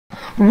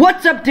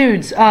What's up,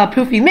 dudes?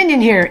 Poofy Minion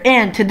here,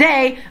 and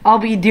today I'll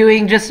be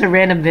doing just a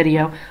random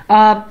video.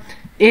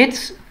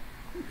 It's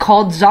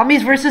called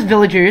Zombies vs.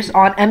 Villagers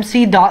on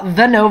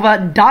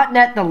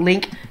mc.venova.net. The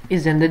link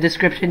is in the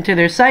description to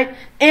their site,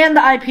 and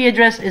the IP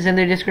address is in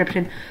their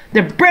description.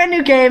 They're a brand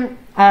new game.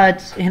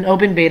 It's in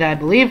open beta, I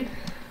believe,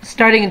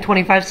 starting in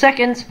 25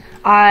 seconds.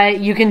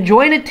 You can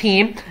join a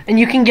team, and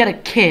you can get a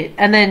kit,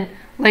 and then,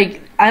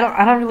 like, I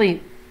don't really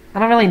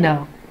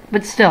know.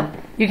 But still,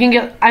 you can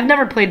get... I've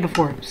never played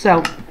before,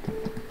 so...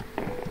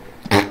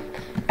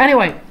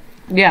 Anyway,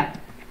 yeah.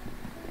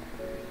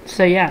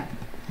 So, yeah.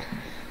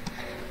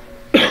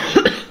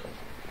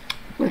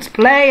 Let's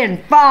play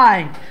in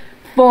 5,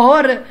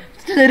 4,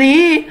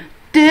 3,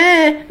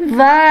 2,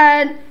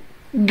 1,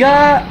 go!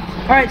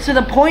 Alright, so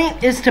the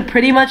point is to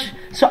pretty much...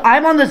 So,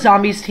 I'm on the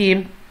zombies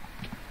team.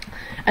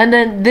 And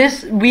then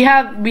this... We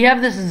have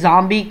this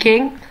zombie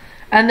king.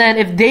 And then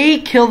if they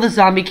kill the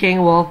zombie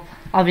king, well...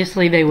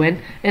 obviously they win,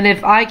 and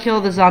if I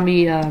kill the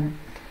zombie, and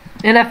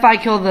if I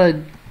kill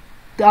the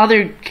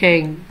other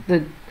king,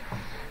 the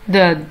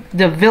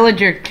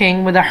villager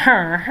king with a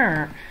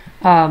her,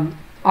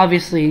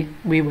 obviously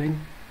we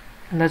win,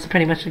 and that's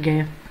pretty much the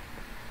game.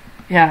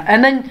 Yeah,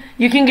 and then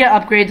you can get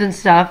upgrades and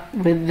stuff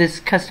with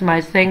this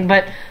customized thing,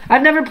 but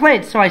I've never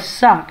played, so I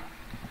suck.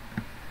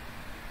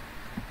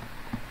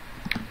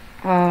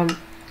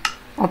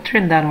 I'll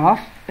turn that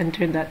off and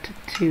turn that to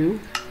 2.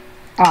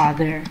 Ah,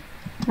 there.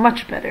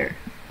 Much better.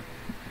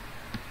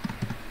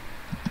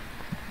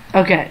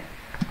 Okay.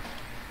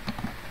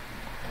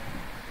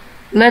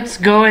 Let's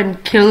go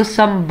and kill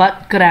some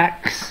butt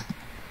cracks.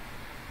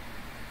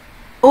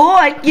 Oh,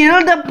 I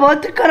killed a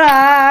butt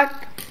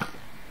crack.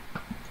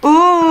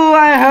 Oh,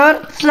 I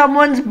hurt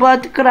someone's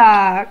butt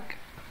crack.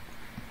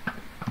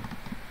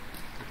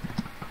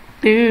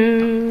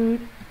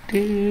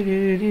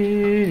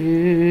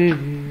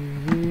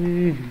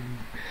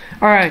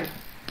 Alright.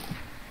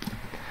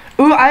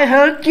 Ooh, I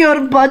hurt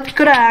your butt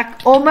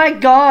crack. Oh my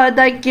god,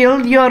 I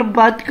killed your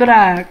butt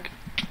crack.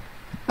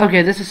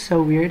 Okay, this is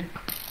so weird.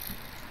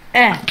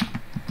 Ha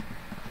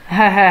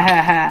ha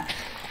ha ha.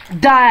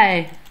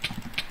 Die.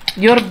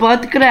 Your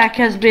butt crack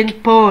has been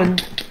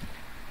pwned.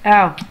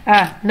 Ow.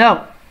 Ah,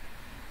 no.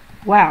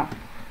 Wow.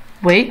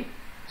 Wait.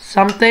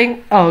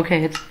 Something. Oh,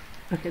 okay, it's...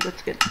 Okay,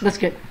 that's good. That's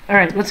good.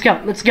 Alright, let's go.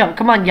 Let's go.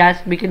 Come on,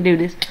 guys. We can do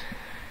this.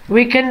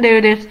 We can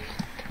do this.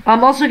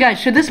 Also, guys,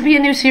 should this be a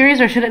new series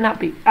or should it not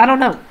be? I don't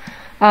know.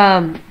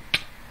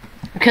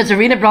 Because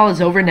Arena Brawl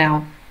is over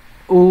now.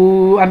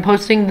 Ooh, I'm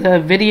posting the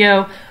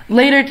video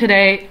later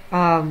today,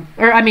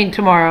 or I mean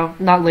tomorrow,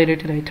 not later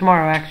today,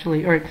 tomorrow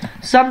actually, or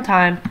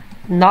sometime,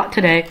 not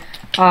today.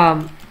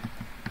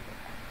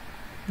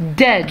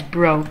 Dead,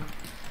 bro.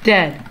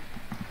 Dead.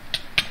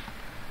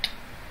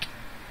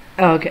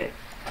 Oh, okay.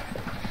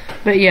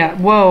 But yeah,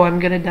 whoa, I'm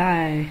gonna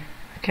die.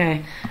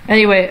 Okay.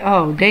 Anyway,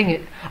 oh, dang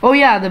it. Oh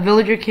yeah, the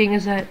Villager King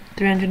is at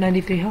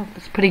 393 health.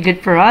 That's pretty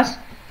good for us.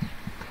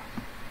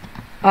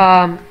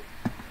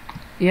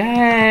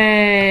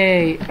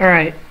 Yay!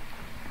 Alright.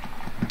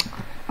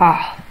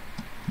 Ah.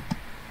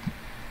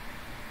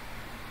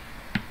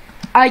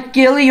 I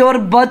kill your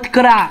butt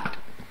crack!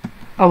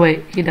 Oh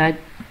wait, he died.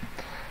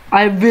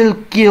 I will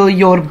kill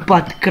your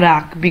butt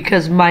crack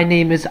because my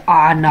name is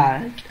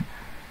Arnold.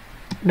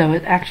 No,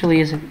 it actually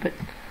isn't, but...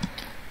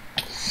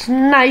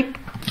 Snipe!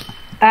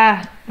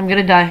 Ah, I'm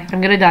gonna die.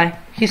 I'm gonna die.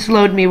 He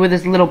slowed me with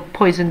his little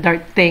poison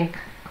dart thing.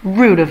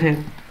 Rude of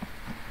him.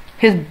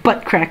 His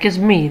butt crack is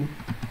mean.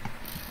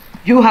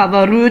 You have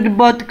a rude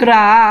butt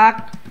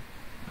crack.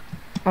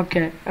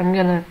 Okay, I'm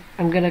gonna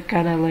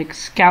kind of like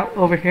scout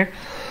over here.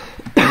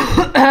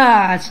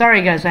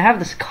 Sorry guys, I have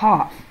this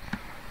cough.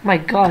 My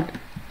god.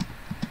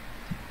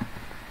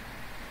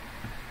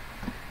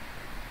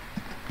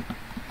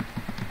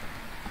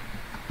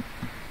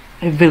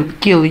 I will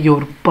kill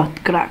your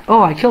butt crack.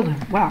 Oh, I killed him.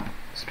 Wow,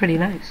 it's pretty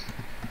nice.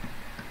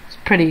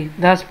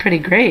 That's pretty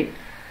great.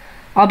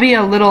 I'll be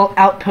a little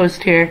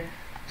outpost here,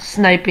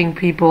 sniping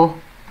people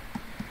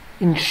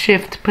in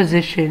shift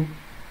position.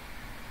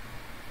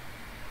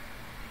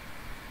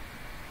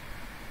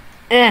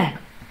 You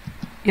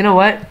know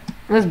what?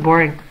 This is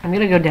boring. I'm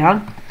gonna go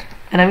down,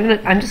 and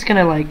I'm just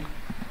gonna like,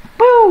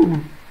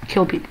 boom,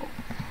 kill people.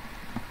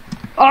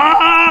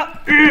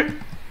 Ah!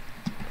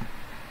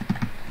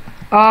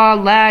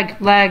 Lag.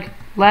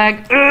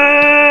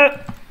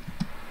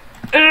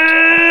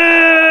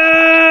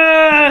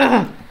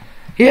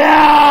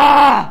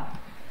 Yeah!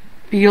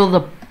 Feel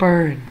the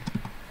burn.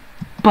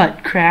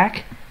 Butt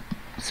crack.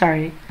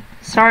 Sorry,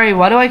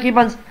 why do I keep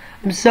on...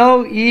 I'm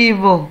so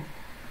evil.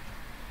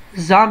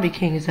 Zombie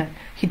King is that...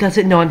 He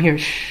doesn't know I'm here.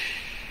 Shh.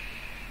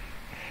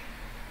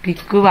 Be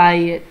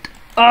quiet.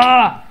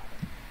 Ah!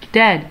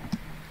 Dead.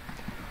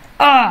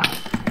 Ah!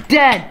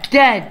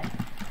 Dead.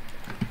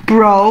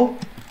 Bro.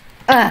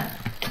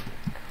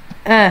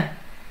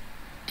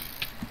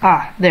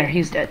 Ah, there,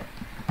 he's dead.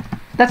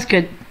 That's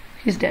good.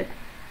 He's dead.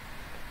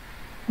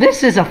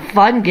 This is a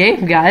fun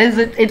game, guys.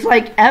 It's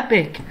like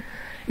epic.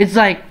 It's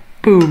like,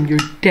 boom, you're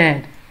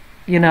dead.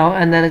 You know,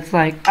 and then it's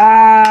like,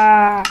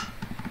 ah.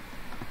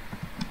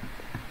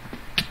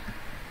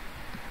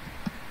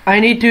 I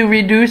need to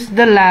reduce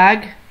the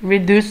lag.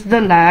 Reduce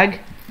the lag.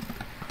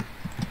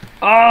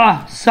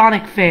 Ah,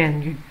 Sonic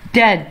fan, you're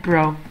dead,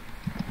 bro.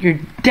 You're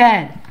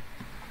dead.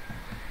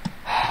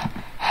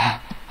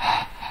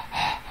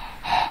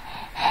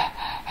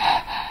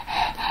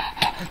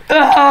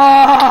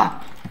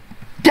 Ah,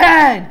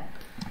 dead.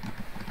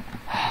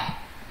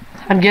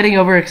 I'm getting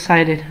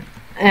overexcited.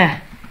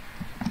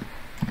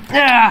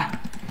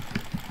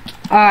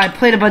 I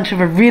played a bunch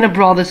of Arena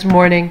Brawl this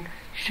morning. You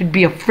should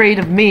be afraid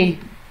of me.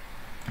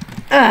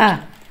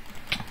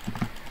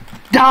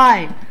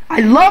 Die! I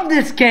love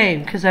this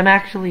game because I'm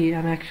actually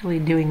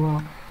doing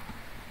well.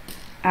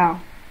 Ow!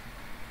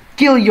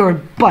 Kill your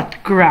butt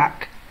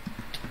crack.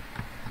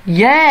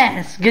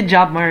 Yes, good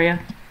job, Mario.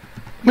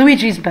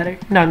 Luigi's better.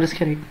 No, I'm just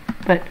kidding.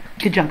 But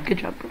good job,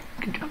 bro.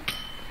 Good job.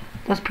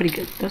 That's pretty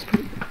good. That's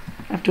pretty good.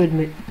 I have to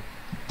admit.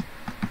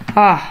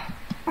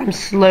 I'm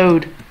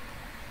slowed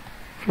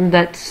from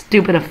that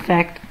stupid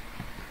effect.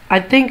 I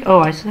think. Oh,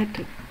 I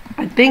selected.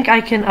 I think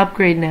I can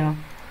upgrade now.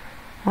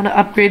 I want to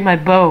upgrade my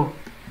bow.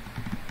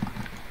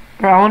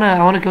 Or I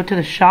want to go to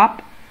the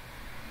shop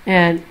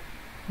and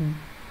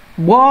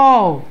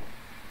whoa,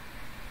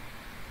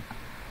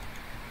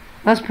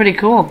 that's pretty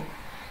cool.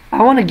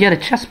 I want to get a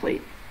chest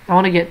plate. I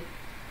want to get.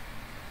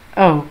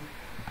 Oh,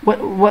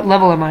 what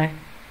level am I?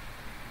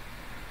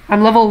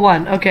 I'm level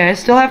 1. Okay, I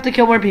still have to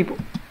kill more people.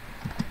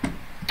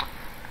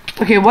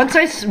 Okay, once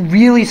I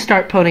really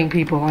start pwning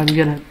people, I'm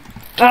gonna.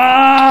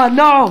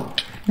 No,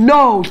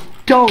 no,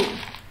 don't.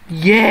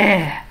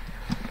 Yeah.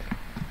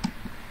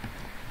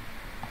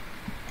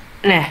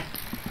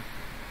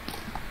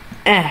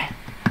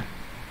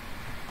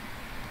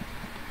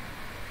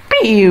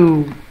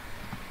 Pew.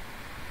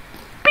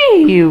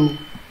 Pew.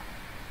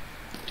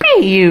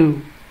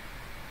 Pew.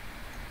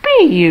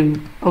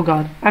 Pew. Oh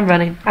god, I'm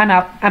running. I'm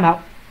out. I'm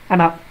out.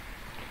 I'm out.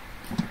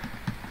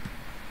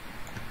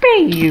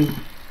 Pew.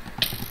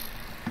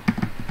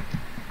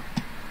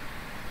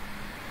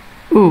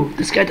 Ooh,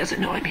 this guy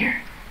doesn't know I'm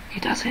here. He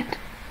doesn't.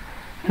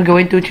 I'm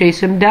going to chase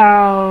him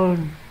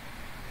down.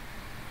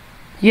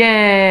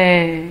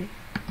 Yay!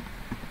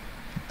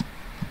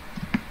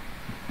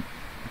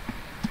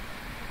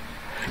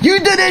 You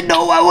didn't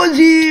know I was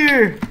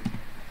here!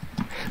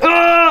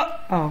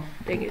 Oh,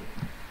 dang it.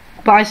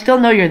 But I still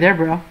know you're there,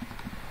 bro.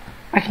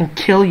 I can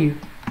kill you.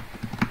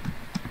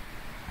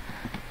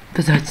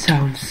 Does that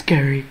sound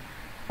scary?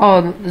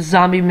 Oh, the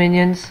zombie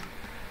minions.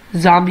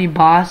 Zombie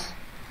boss.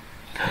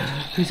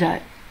 Who's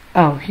that?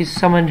 Oh, he's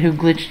someone who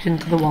glitched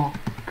into the wall.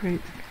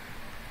 Great.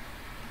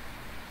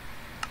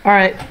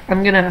 Alright,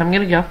 I'm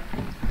gonna go.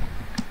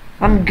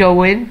 I'm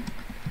going.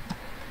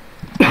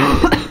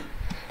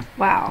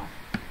 Wow.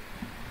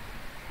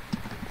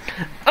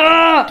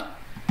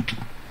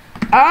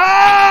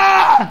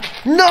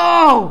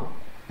 No!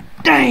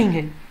 Dang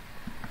it!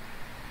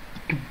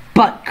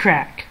 Butt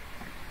crack.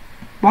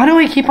 Why do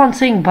I keep on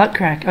saying butt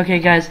crack? Okay,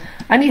 guys,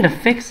 I need to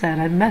fix that.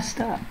 I messed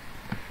up.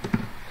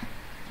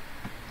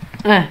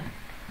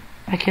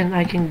 I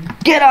can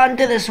get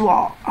onto this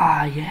wall.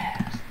 Ah,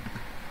 yes.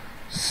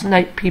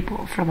 Snipe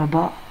people from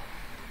above.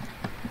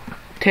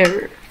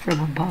 Terror from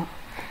above.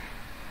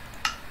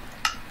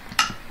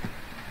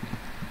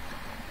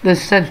 The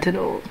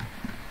sentinel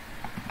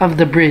of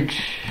the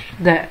bridge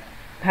that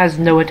has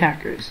no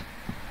attackers.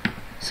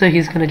 So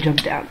he's gonna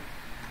jump down.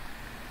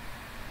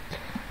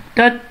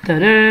 Da da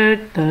da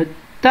da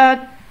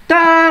da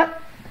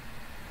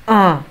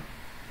da.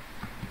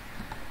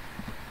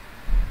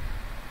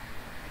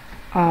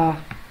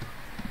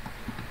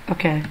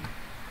 Okay.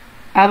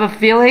 I have a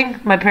feeling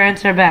my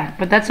parents are back,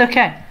 but that's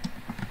okay.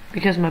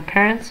 Because my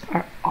parents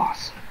are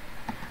awesome.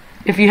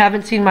 If you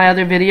haven't seen my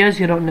other videos,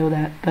 you don't know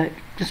that, but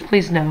just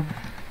please know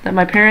that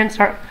my parents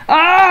are...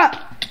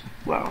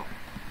 Wow.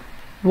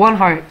 One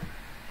heart.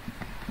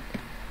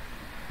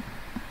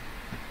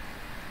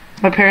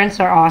 My parents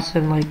are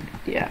awesome, like,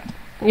 yeah.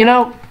 You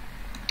know,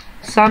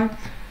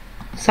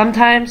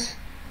 sometimes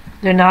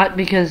they're not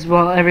because,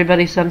 well,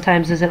 everybody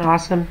sometimes isn't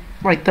awesome.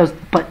 Like those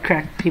butt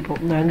crack people.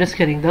 No, I'm just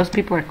kidding. Those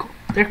people are cool.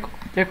 They're cool.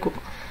 They're cool.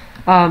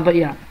 But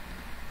yeah.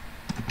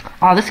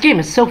 Oh, this game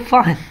is so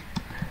fun.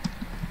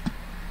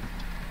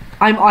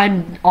 I'm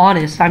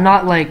honest. I'm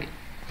not like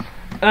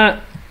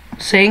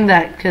saying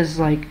that because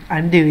like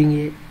I'm doing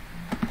it.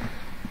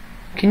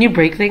 Can you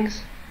break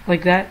things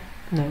like that?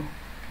 No.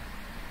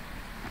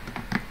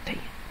 Dang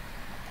it.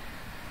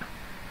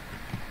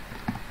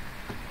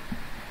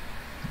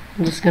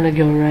 I'm just gonna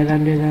go right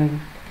under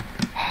them.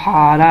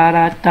 Ha da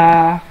da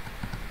da.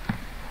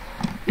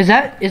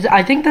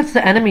 I think that's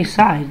the enemy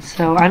side,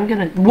 so I'm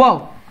gonna...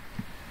 Whoa!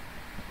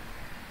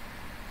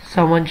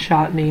 Someone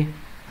shot me.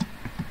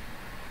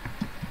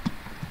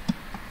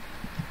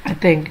 I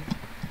think.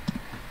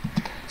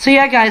 So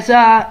yeah, guys,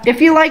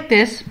 if you like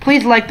this,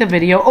 please like the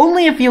video.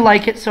 Only if you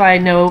like it, so I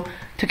know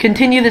to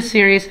continue the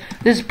series.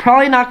 This is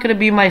probably not going to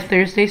be my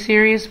Thursday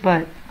series,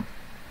 but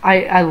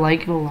I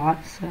like it a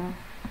lot, so...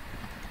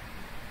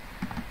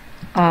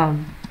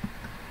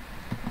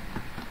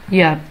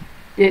 Yeah.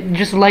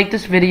 Just like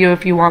this video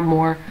if you want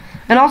more.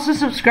 And also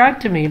subscribe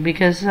to me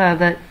because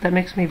that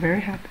makes me very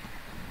happy.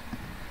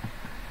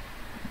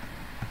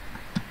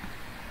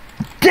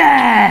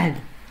 Dad!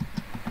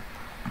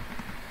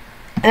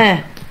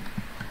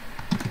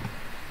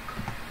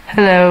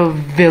 Hello,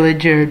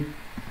 villager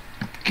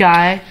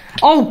guy.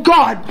 Oh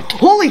god!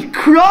 Holy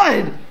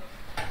crud!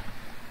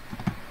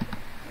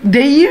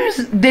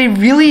 They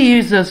really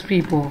use those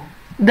people.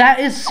 That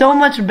is so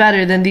much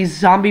better than these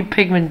zombie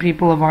pigman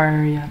people of our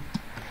area.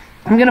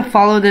 I'm gonna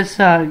follow this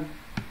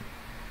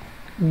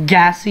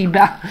gassy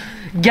ballerina.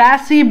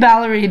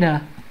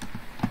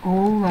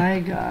 Oh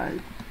my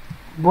god.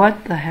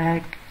 What the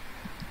heck?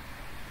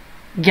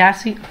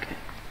 Gassy. Okay.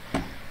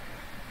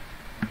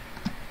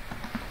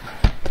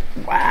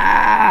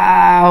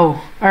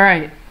 Wow.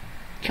 Alright.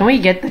 Can we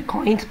get the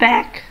coins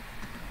back?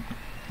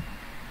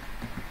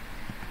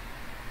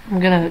 I'm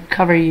gonna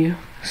cover you,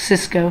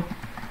 Cisco.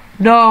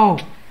 No!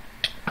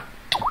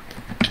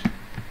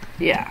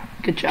 Yeah,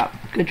 good job,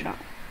 good job.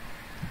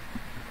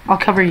 I'll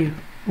cover you.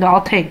 No,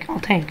 I'll tank.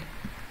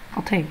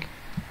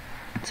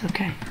 It's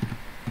okay.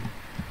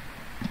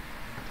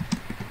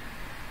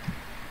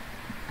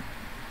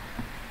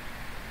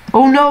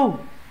 Oh no!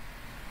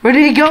 Where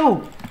did he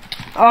go?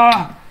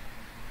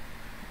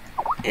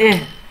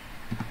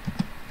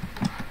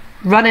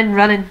 Running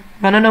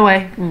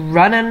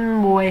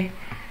away.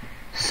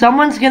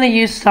 Someone's gonna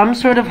use some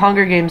sort of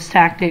Hunger Games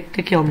tactic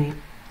to kill me.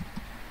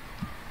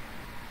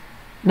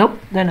 Nope,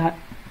 they're not.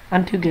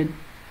 I'm too good.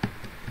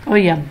 Oh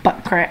yeah,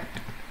 butt crack.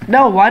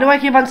 No, why do I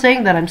keep on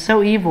saying that? I'm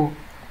so evil.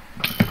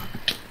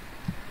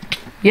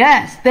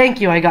 Yes,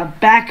 thank you, I got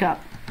backup.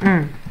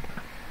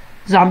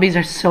 Zombies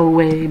are so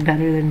way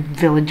better than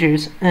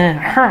villagers.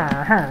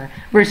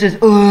 Versus,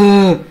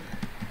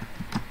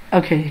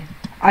 Okay,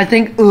 I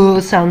think,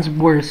 sounds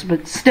worse,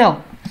 but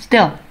still.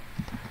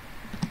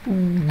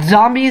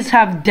 Zombies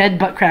have dead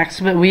butt cracks,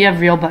 but we have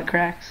real butt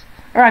cracks.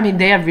 Or, I mean,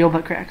 they have real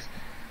butt cracks.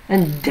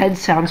 And dead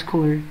sounds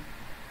cooler.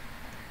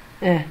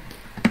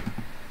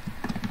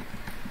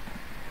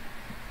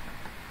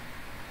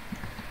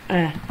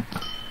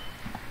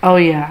 Oh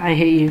yeah, I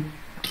hate you.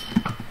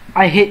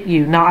 I hit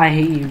you, not I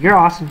hate you. You're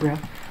awesome, bro.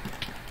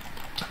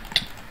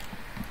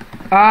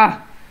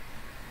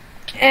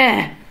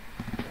 Dang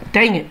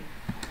it.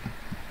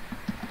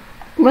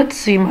 Let's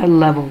see my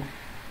level.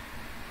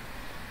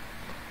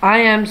 I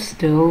am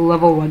still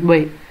level 1.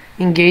 Wait.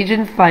 Engage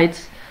in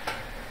fights.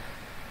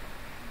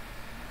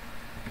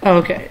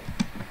 Okay.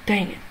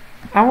 Dang it.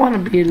 I want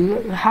to be a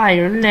little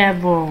higher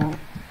level.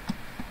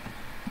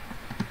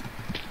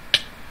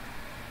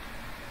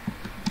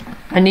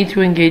 I need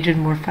to engage in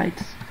more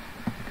fights.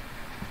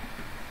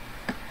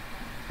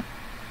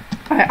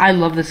 I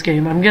love this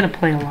game. I'm going to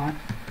play a lot.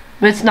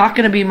 But it's not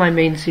going to be my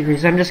main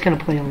series. I'm just going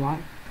to play a lot.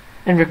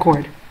 And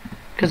record.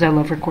 Because I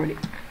love recording.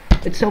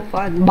 It's so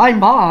fun. My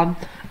mom.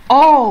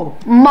 Oh,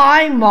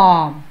 my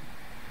mom.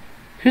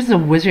 Who's the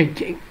Wizard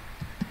King?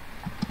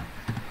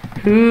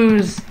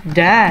 Who's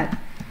that?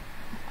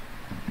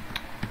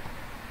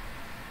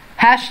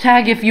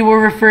 Hashtag if you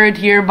were referred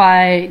here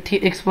by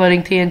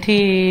exploding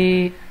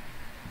TNT.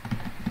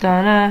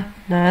 Da-na.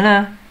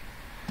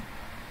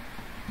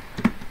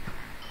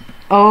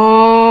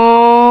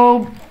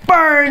 Oh,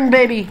 burn,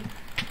 baby.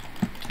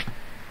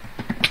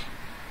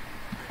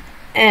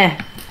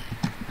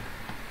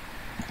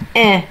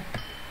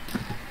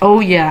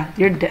 Oh yeah,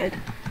 you're dead.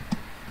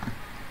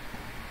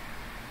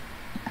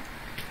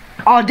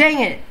 Oh dang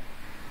it!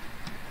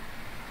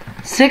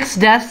 6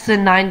 deaths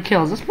and 9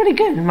 kills. That's pretty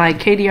good. My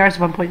KDR is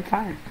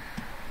 1.5.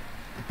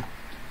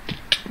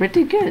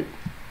 Pretty good.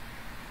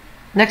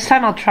 Next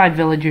time I'll try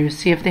villagers,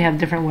 see if they have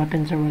different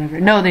weapons or whatever.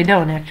 No, they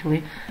don't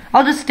actually.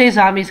 I'll just stay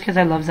zombies because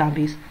I love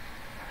zombies.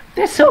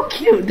 They're so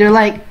cute. They're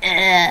like,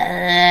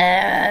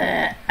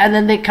 and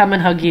then they come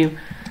and hug you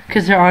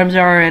because their arms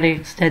are already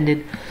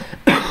extended.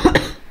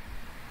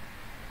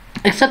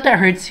 Except that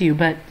hurts you,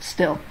 but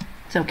still,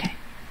 it's okay.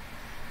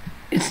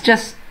 It's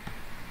just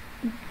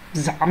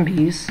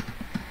zombies.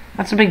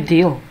 That's a big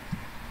deal.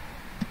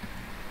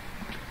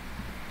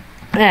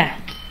 I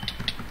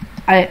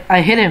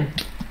hit him.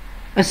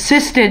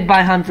 Assisted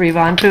by Humphrey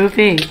Von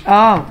Poofy.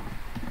 Oh.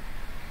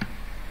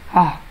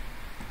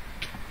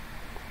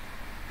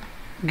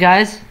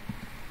 Guys,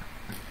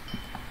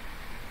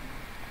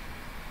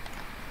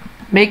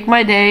 make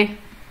my day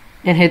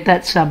and hit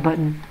that sub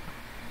button.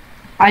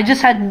 I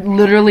just had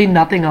literally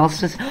nothing else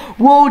to say.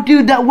 Whoa,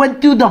 dude, that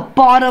went through the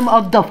bottom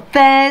of the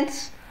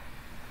fence.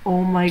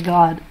 Oh my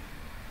god.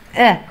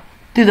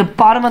 Through the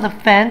bottom of the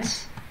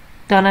fence.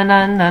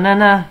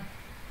 Da-na-na-na-na-na.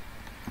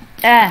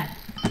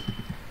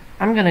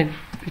 I'm gonna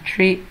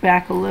retreat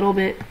back a little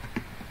bit,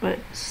 but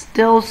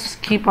still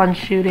keep on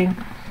shooting.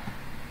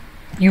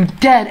 You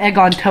dead, egg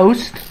on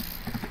toast.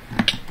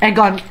 Egg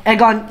on,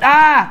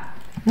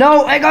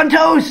 no, egg on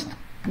toast.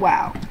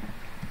 Wow.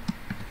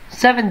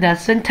 7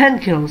 deaths and 10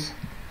 kills.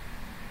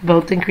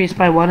 Both increased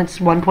by 1. It's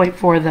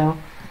 1.4 though.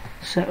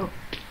 So.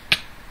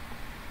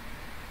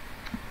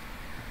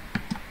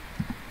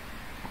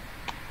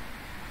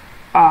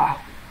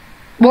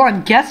 Well,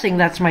 I'm guessing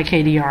that's my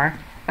KDR.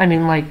 I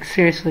mean, like,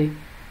 seriously.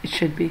 It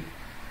should be.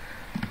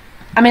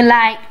 I mean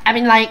like,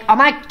 oh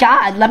my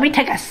god, let me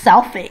take a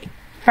selfie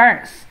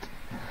first.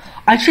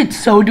 I should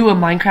so do a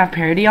Minecraft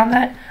parody on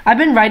that. I've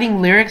been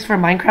writing lyrics for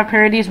Minecraft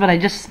parodies, but I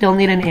just still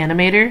need an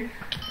animator.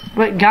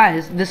 But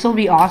guys, this will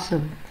be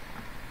awesome.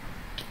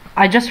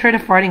 I just heard a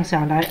farting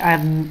sound.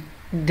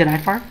 Did I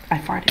fart? I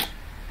farted.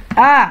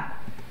 Ah!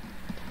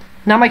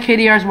 Now my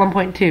KDR is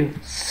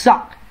 1.2.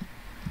 Suck.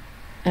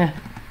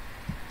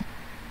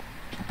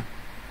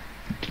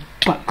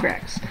 Butt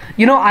cracks.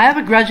 You know, I have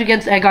a grudge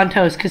against Egg on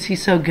Toast because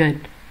he's so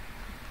good.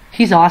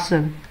 He's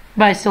awesome.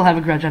 But I still have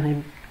a grudge on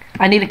him.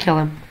 I need to kill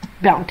him.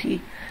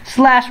 Bounty. /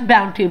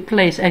 bounty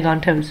place Egg on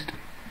Toast.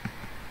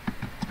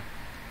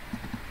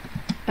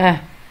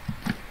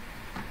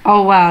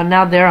 Oh wow,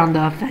 now they're on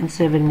the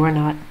offensive and we're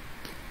not.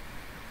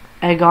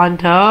 Egg on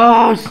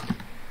Toast.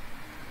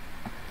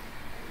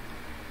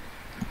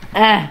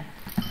 I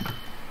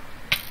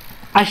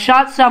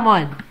shot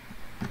someone.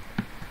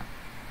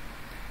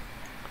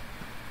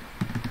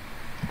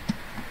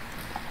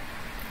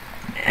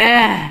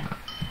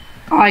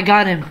 Oh, I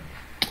got him.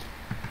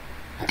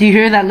 Do you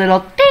hear that little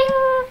ding?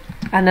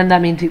 And then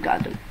that means you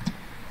got him.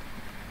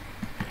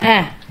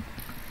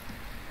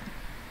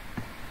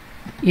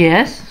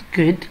 Yes,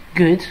 good.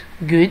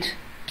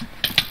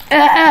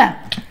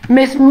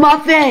 Miss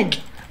Muffin!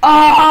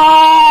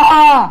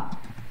 Ah!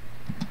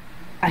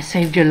 I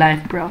saved your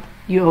life, bro.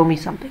 You owe me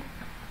something.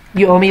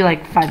 You owe me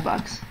like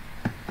 $5.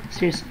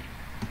 Seriously.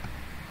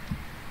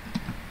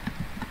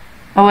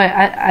 Oh wait,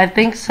 I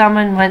think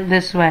someone went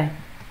this way.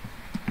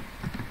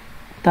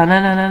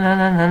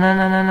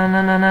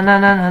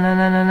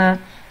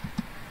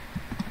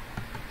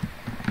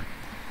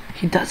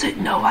 He doesn't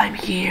know I'm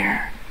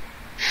here.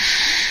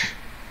 Shh.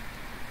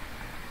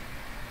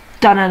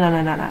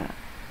 Da-na-na-na-na-na.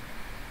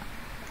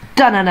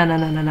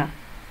 Da-na-na-na-na-na-na.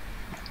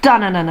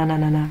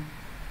 Da-na-na-na-na-na-na.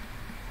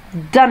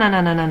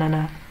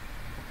 Da-na-na-na-na-na-na.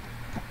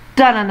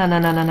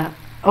 Da-na-na-na-na-na-na.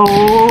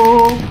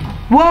 Oh.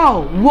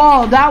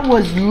 Whoa, that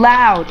was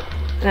loud.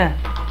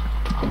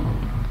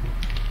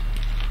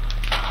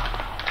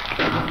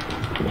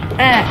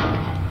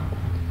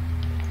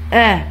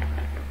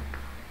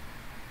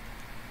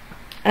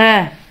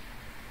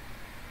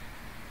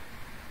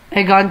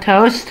 Egg on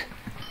Toast,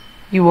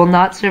 you will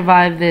not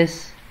survive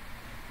this.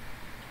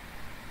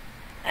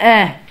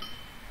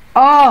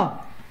 Oh,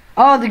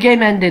 the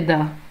game ended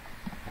though.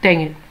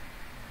 Dang it.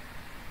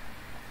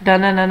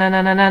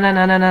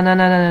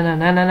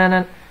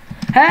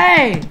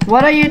 Hey,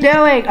 what are you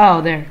doing?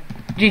 Oh, there.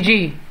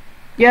 GG.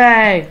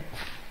 Yay.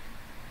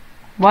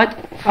 What?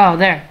 Oh,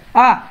 there.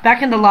 Ah,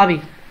 back in the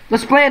lobby.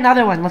 Let's play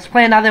another one.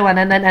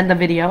 And then end the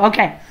video.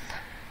 Okay.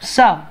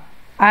 So,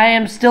 I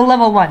am still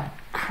level 1.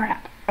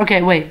 Crap.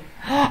 Okay, wait.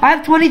 I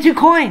have 22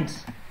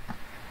 coins.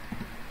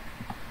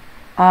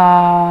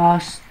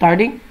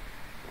 Starting?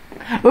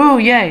 Ooh,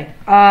 yay.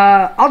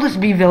 I'll just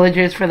be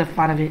villagers for the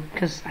fun of it,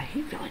 because I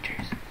hate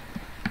villagers.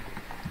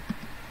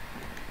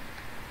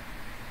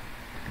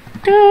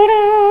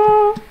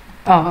 Doo-doo.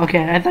 Oh,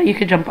 okay. I thought you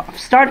could jump off.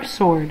 Start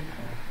sword.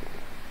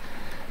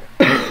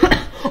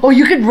 Oh,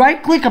 you could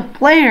right-click a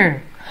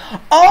player.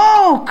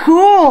 Oh,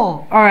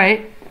 cool. All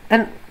right.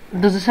 And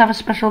does this have a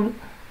special...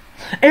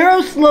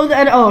 Arrow slow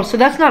the... Oh, so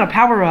that's not a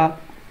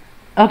power-up.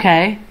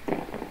 Okay.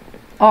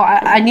 Oh,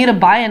 I need to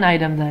buy an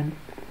item then.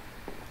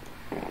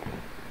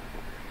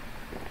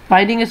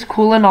 Fighting is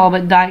cool and all,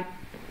 but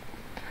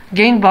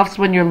gain buffs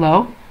when you're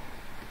low.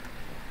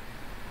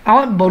 I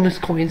want bonus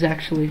coins,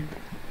 actually.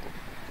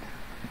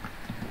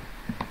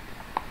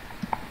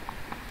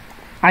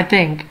 I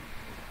think.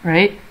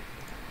 Right?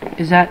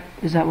 Is that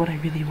what I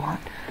really want?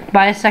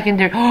 Buy a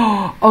secondary...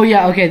 Oh,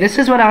 yeah, okay. This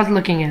is what I was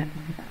looking at.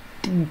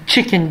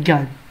 Chicken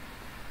gun.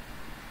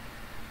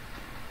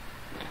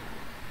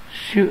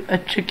 Shoot a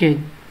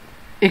chicken.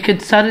 It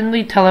could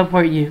suddenly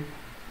teleport you.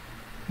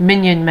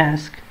 Minion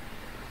mask.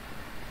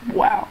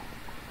 Wow.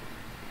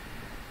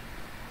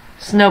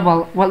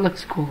 Snowball. What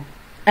looks cool?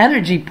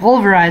 Energy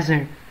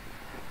pulverizer.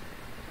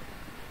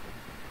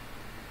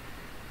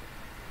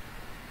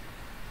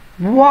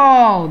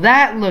 Whoa,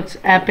 that looks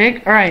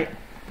epic. Alright.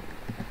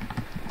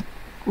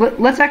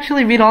 Let's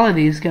actually read all of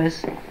these,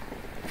 guys.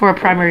 For a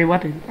primary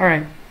weapon.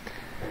 Alright.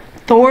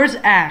 Thor's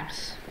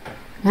axe.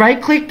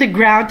 Right click the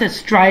ground to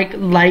strike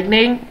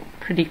lightning.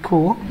 Pretty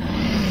cool.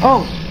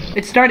 Oh,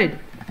 it started.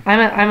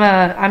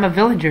 I'm a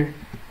villager.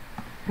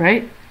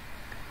 Right?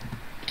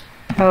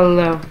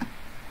 Hello.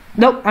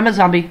 Nope, I'm a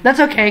zombie.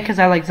 That's okay, because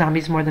I like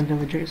zombies more than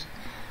villagers.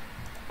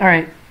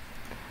 Alright.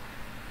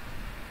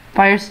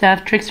 Fire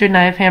staff, trickster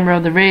knife, hammer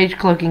of the rage,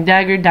 cloaking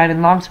dagger,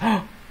 diamond longs.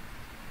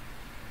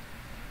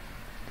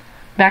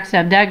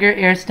 Backstab dagger,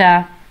 air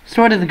staff,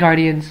 sword of the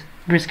guardians,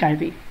 brisk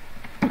ivy.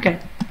 Okay,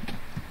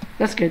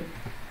 that's good.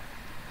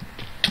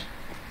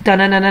 Is that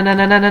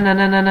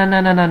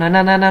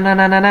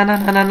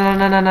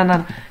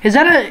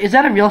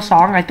a real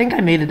song? I think I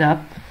made it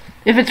up.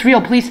 If it's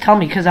real, please tell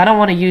me, because I don't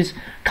want to use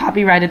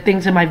copyrighted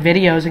things in my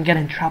videos and get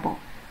in trouble.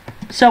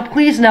 So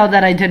please know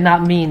that I did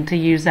not mean to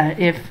use that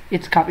if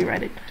it's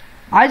copyrighted.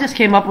 I just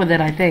came up with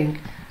it, I think.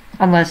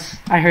 Unless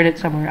I heard it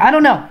somewhere. I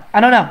don't know.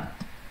 I don't know.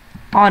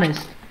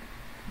 Honest.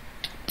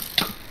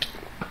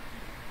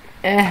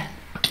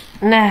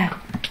 Nah.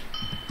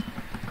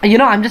 You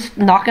know, I'm just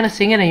not gonna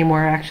sing it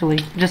anymore, actually.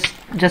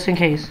 Just in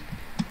case.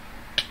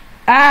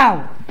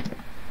 Ow!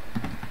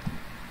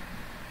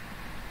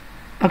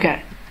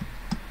 Okay.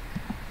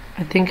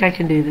 I think I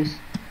can do this.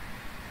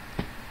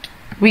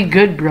 We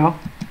good, bro.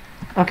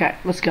 Okay,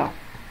 let's go.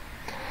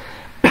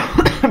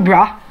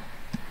 Bruh.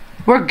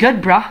 We're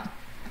good, bruh.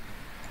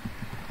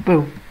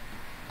 Boom.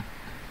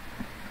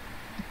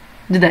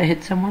 Did that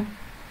hit someone?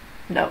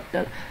 No.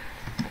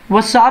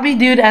 Wasabi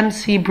Dude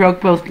MC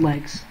broke both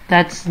legs.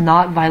 That's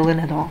not violent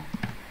at all.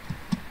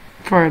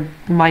 For a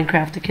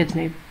Minecraft, a kid's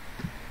name.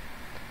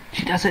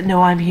 She doesn't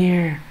know I'm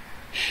here.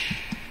 Shh.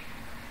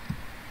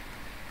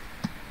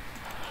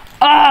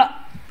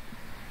 Ah!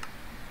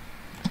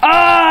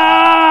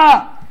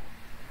 Ah!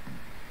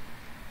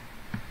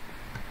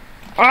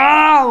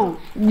 Oh!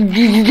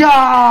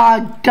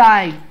 God!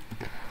 Die!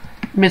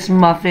 Miss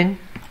Muffin.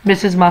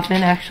 Mrs.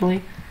 Muffin,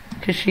 actually.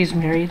 Because she's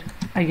married,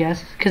 I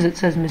guess. Because it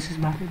says Mrs.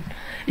 Muffin.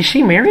 Is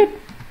she married?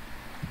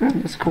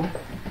 That's cool.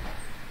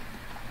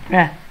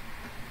 Yeah.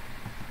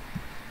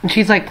 And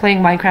she's like playing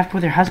Minecraft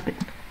with her husband.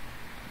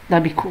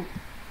 That'd be cool.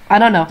 I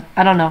don't know.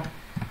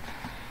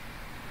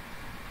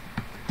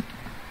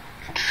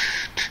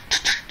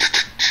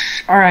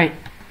 Alright.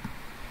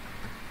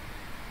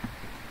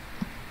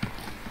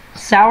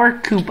 Sour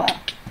Koopa.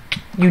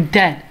 You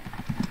dead.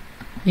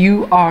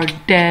 You are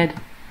dead,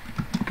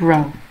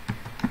 bro.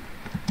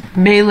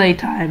 Melee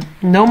time.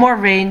 No more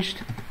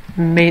ranged.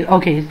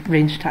 Okay,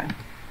 ranged time.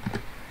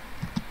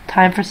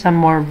 Time for some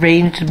more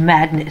ranged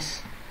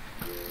madness.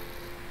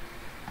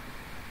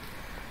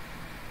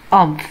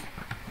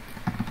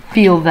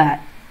 Feel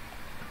that.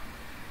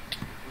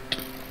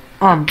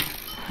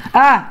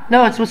 Ah!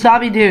 No, it's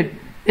Wasabi Dude.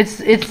 It's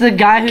the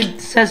guy who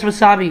says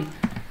Wasabi.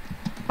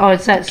 Oh,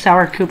 it's that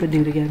Sour Koopa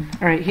dude again.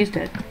 Alright, he's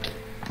dead.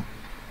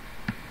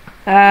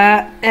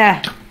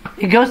 Yeah.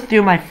 It goes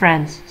through my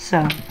friends,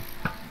 so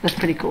that's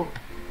pretty cool.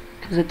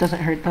 Because it doesn't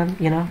hurt them,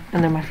 you know?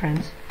 And they're my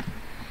friends.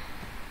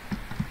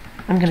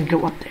 I'm gonna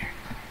go up there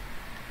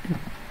and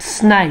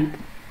snipe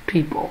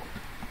people.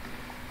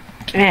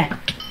 Yeah.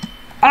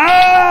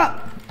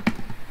 Ah!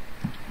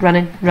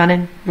 Running.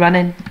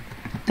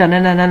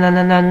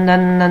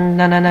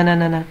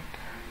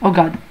 Oh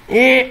god.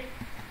 I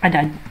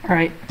died.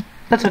 Alright.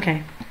 That's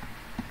okay.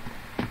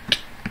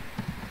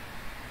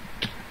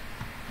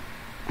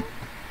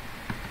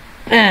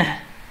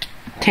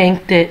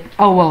 Tanked it.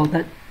 Oh well,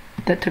 that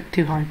took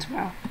 2 hearts.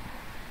 Wow.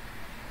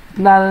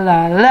 La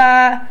la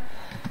la.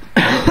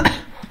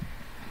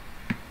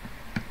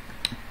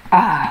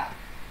 Ah.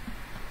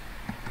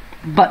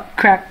 Butt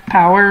crack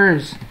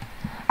powers.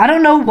 I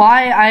don't know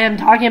why I am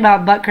talking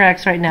about butt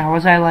cracks right now.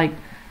 Was I like,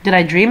 did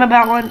I dream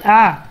about one?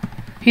 Ah.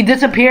 He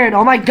disappeared.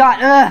 Oh my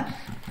god.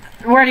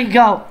 Where'd he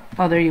go?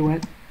 Oh, there you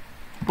went.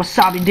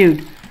 Wasabi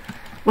Dude.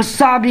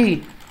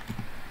 Wasabi.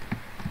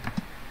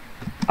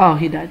 Oh,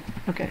 he died.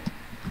 Okay.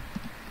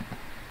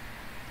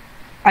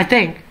 I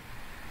think.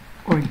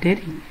 Or did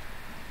he?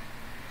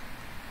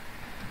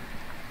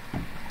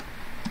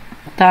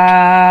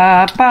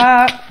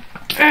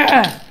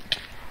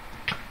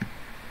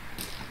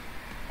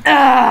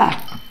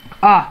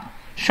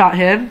 Shot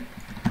him.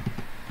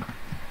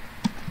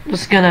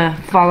 Just gonna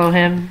follow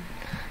him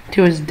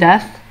to his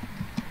death.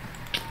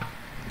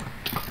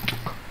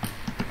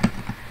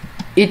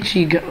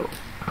 Ichigo.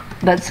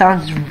 That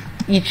sounds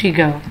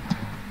Ichigo.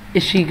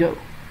 Ishigo.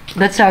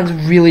 That sounds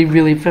really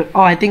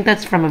oh, I think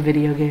that's from a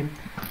video game.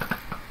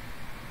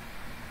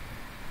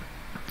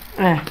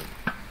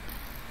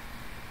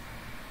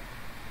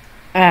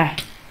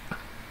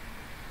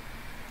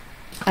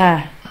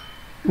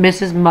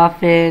 Mrs.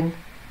 Muffin.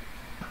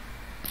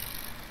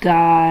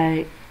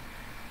 Die.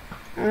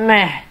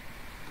 Meh.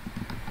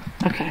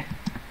 Okay.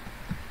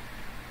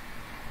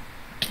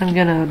 I'm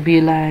gonna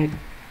be like,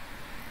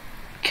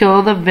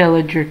 kill the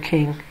villager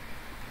king.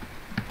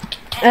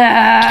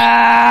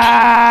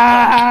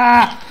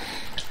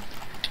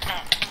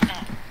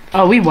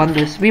 Oh, we won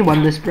this. We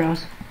won this,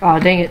 bros. Oh,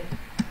 dang it.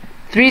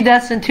 3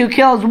 deaths and 2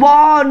 kills.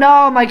 Whoa,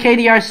 no, my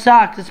KDR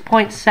sucks. It's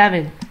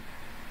 0.7.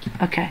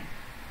 Okay.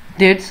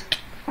 Dudes,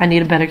 I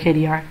need a better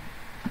KDR.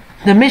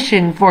 The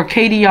mission for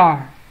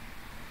KDR.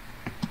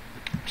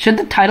 Should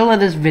the title of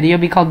this video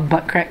be called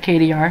BUTTCRACK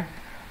KDR?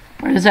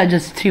 Or is that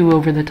just too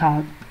over the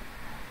top?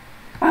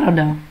 I don't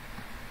know.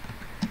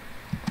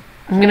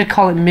 I'm gonna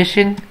call it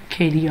Mission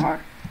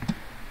KDR.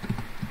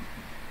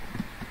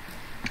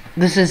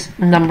 This is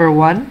number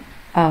 1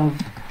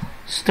 of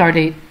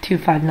Stardate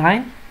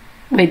 259.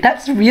 Wait,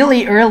 that's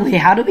really early.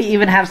 How do we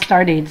even have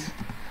Stardates?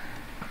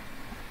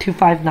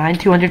 259,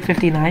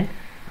 259?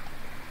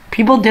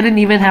 People didn't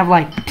even have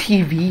like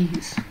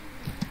TVs.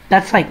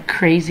 That's like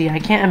crazy. I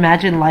can't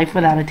imagine life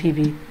without a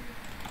TV.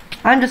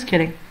 I'm just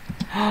kidding.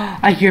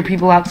 I hear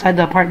people outside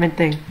the apartment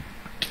thing.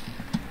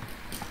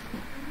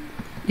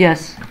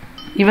 Yes.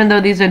 Even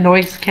though these are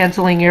noise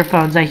cancelling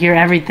earphones, I hear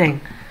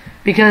everything.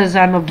 Because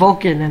I'm a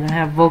Vulcan and I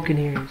have Vulcan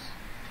ears.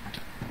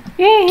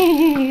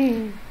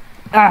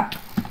 Ah.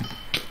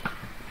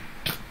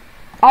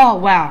 Oh,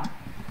 wow.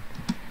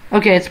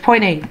 Okay, it's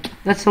 0.8.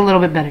 That's a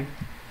little bit better.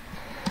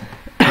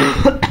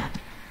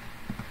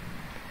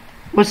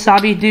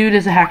 Wasabi dude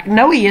is a hacker.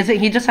 No, he isn't.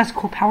 He just has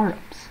cool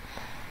power-ups.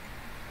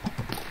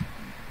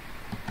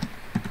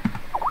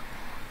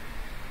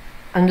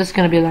 I'm just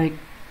gonna be like,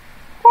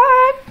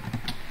 what?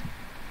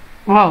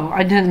 Whoa,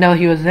 I didn't know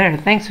he was there.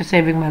 Thanks for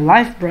saving my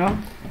life, bro.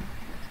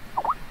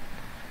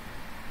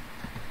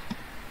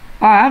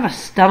 Oh, I have a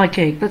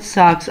stomachache. That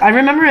sucks. I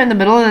remember in the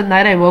middle of the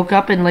night I woke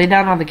up and lay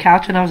down on the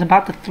couch and I was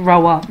about to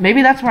throw up.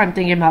 Maybe that's why I'm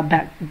thinking about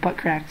butt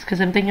cracks,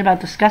 because I'm thinking about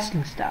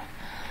disgusting stuff.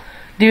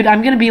 Dude,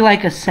 I'm gonna be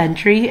like a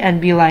sentry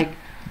and be like...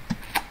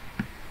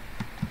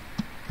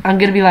 I'm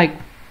gonna be like...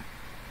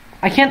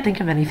 I can't think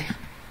of anything.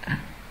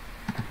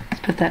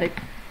 It's pathetic.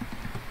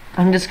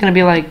 I'm just gonna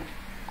be like...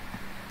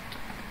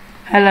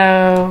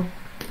 Hello.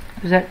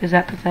 Is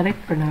that pathetic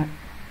or not?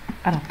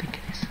 I don't think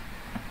it is.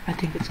 I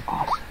think it's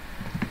awesome.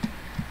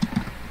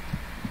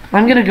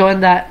 I'm gonna go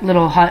in that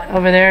little hut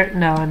over there.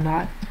 No, I'm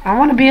not. I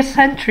want to be a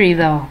sentry,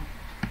 though.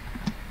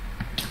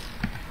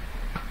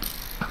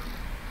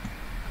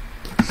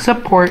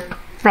 Support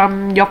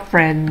from your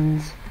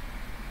friends.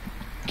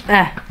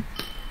 Ah!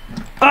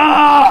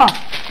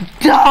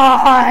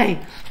 Die!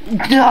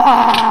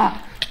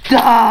 Die!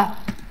 Die!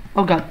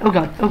 Oh god, oh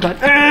god, oh god.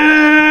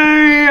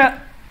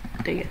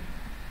 Dang it.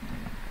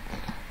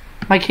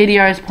 My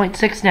KDR is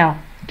 0.6 now.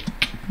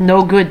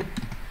 No good.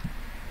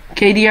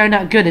 KDR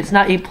not good, it's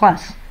not A+.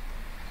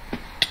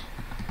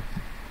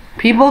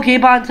 People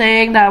keep on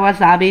saying that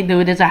Wasabi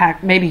dude is a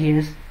hacker. Maybe he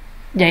is.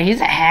 Yeah,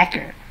 he's a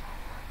hacker.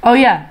 Oh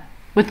yeah,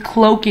 with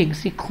cloaking.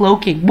 See,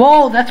 cloaking.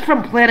 Whoa, that's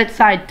from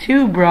PlanetSide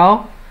 2,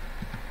 bro.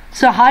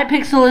 So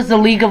Hypixel is the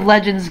League of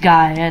Legends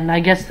guy, and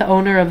I guess the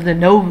owner of the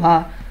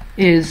Nova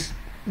is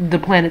the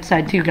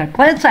PlanetSide 2 guy.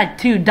 PlanetSide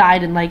 2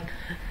 died in like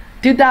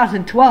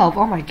 2012.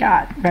 Oh my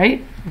god,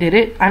 right? Did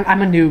it?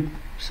 I'm a noob,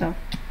 so.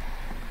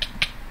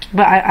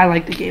 But I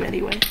like the game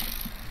anyway.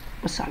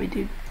 Wasabi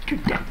dude, you're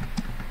dead.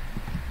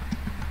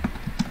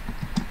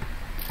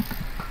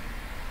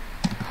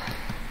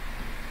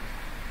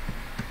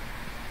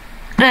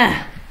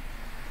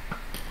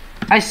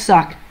 I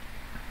suck.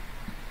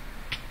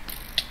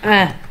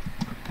 Ow.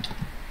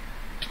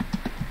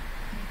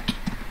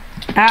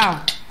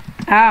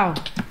 Ow.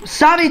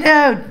 Wasabi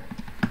dude!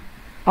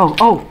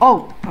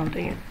 Oh,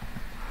 dang it.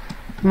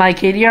 My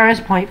KDR is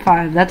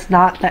 0.5. That's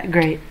not that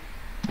great.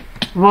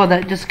 Whoa,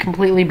 that just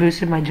completely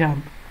boosted my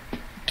jump.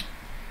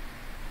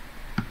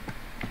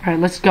 Alright,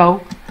 let's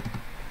go.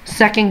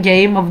 Second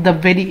game of the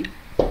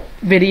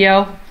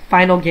video.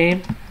 Final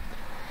game.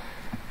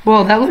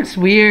 Whoa, that looks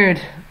weird.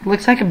 It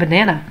looks like a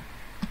banana.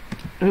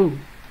 Ooh.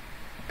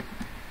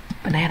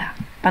 Banana.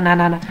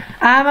 Banana.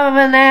 I'm a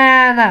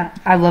banana.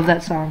 I love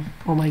that song.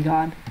 Oh my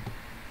god.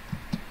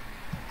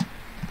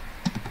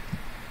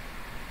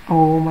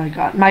 Oh my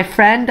god. My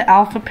friend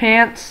Alpha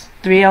Pants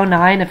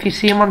 309, if you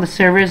see him on the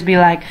servers, be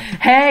like,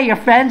 hey, you're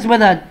friends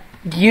with a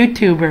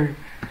YouTuber.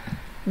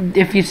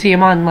 If you see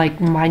him on like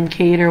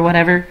Mindcade or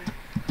whatever.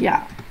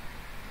 Yeah.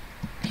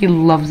 He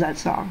loves that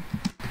song.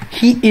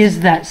 He is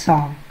that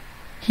song.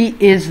 He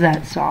is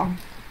that song.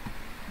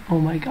 Oh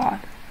my god.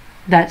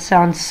 That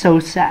sounds so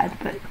sad,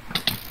 but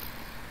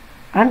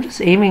I'm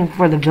just aiming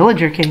for the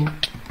Villager King.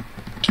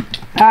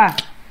 Ah.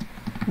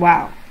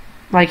 Wow.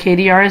 My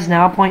KDR is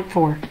now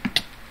 0.4.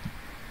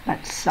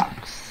 That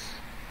sucks.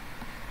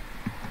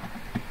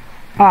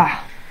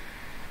 Ah.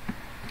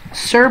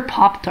 Sir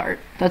Pop-Tart.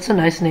 That's a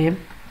nice name.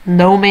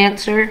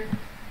 Nomancer.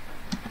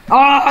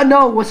 Ah,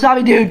 no.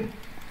 Wasabi dude.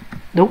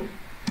 Nope.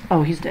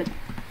 Oh, he's dead.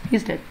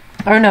 He's dead.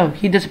 Or no,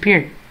 he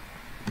disappeared.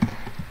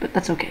 But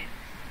that's okay.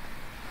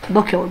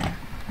 They'll kill him.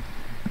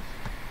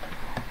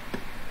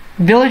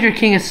 Villager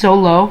King is so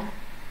low.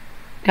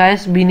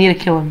 Guys, we need to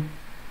kill him.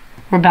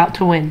 We're about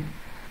to win.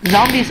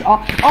 Zombies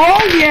all...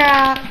 Oh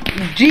yeah!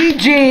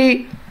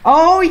 GG!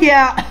 Oh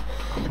yeah!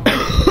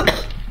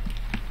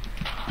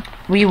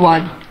 We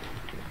won.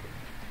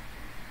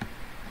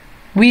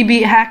 We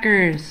beat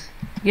hackers.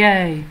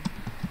 Yay.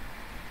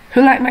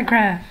 Who liked my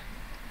craft?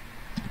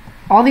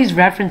 All these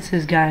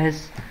references,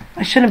 guys.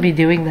 I shouldn't be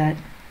doing that.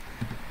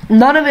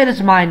 None of it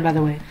is mine, by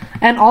the way.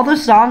 And all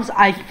those songs,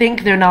 I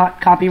think they're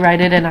not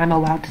copyrighted and I'm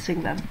allowed to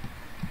sing them.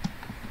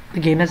 The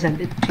game has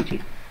ended.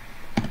 GG.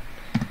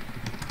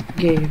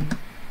 Game.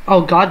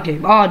 Oh, God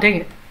game. Oh, dang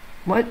it.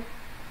 What?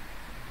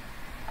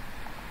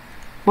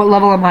 What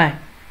level am I?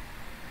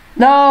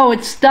 No,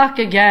 it's stuck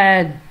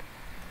again.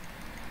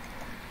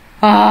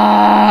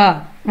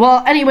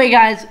 Well, anyway,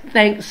 guys,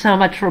 thanks so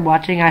much for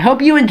watching. I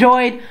hope you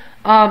enjoyed.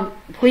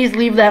 Please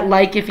leave that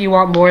like if you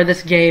want more of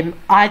this game.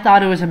 I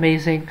thought it was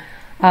amazing.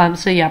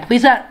 So yeah,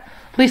 please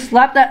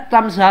slap that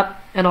thumbs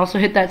up and also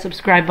hit that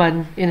subscribe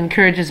button. It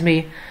encourages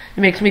me.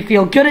 It makes me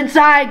feel good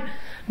inside.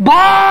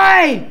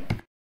 Bye!